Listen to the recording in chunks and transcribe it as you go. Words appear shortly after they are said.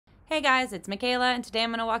Hey guys, it's Michaela, and today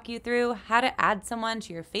I'm going to walk you through how to add someone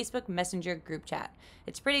to your Facebook Messenger group chat.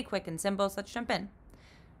 It's pretty quick and simple, so let's jump in.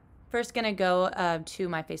 First, going to go to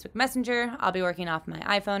my Facebook Messenger. I'll be working off my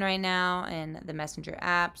iPhone right now in the Messenger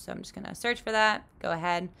app, so I'm just going to search for that. Go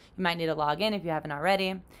ahead. You might need to log in if you haven't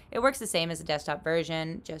already. It works the same as the desktop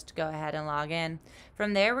version. Just go ahead and log in.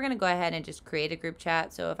 From there, we're going to go ahead and just create a group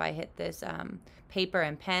chat. So if I hit this paper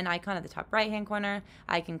and pen icon at the top right-hand corner,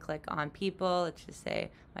 I can click on people. Let's just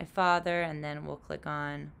say my father, and then we'll click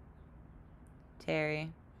on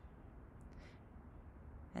Terry.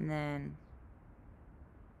 And then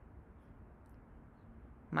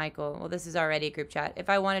Michael. Well, this is already a group chat. If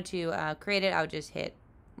I wanted to create it, I would just hit,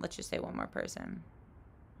 let's just say one more person.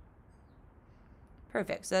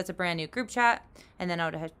 Perfect. So that's a brand new group chat. And then I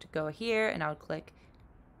would have to go here and I would click,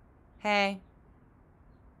 hey.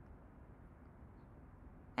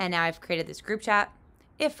 And now I've created this group chat.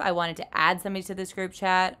 If I wanted to add somebody to this group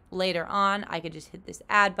chat later on, I could just hit this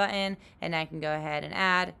add button and I can go ahead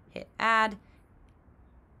and hit add.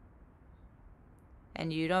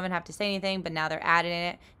 And you don't even have to say anything, but now they're adding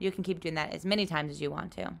it. You can keep doing that as many times as you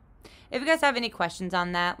want to. If you guys have any questions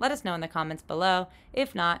on that, let us know in the comments below.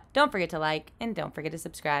 If not, don't forget to like and don't forget to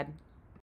subscribe.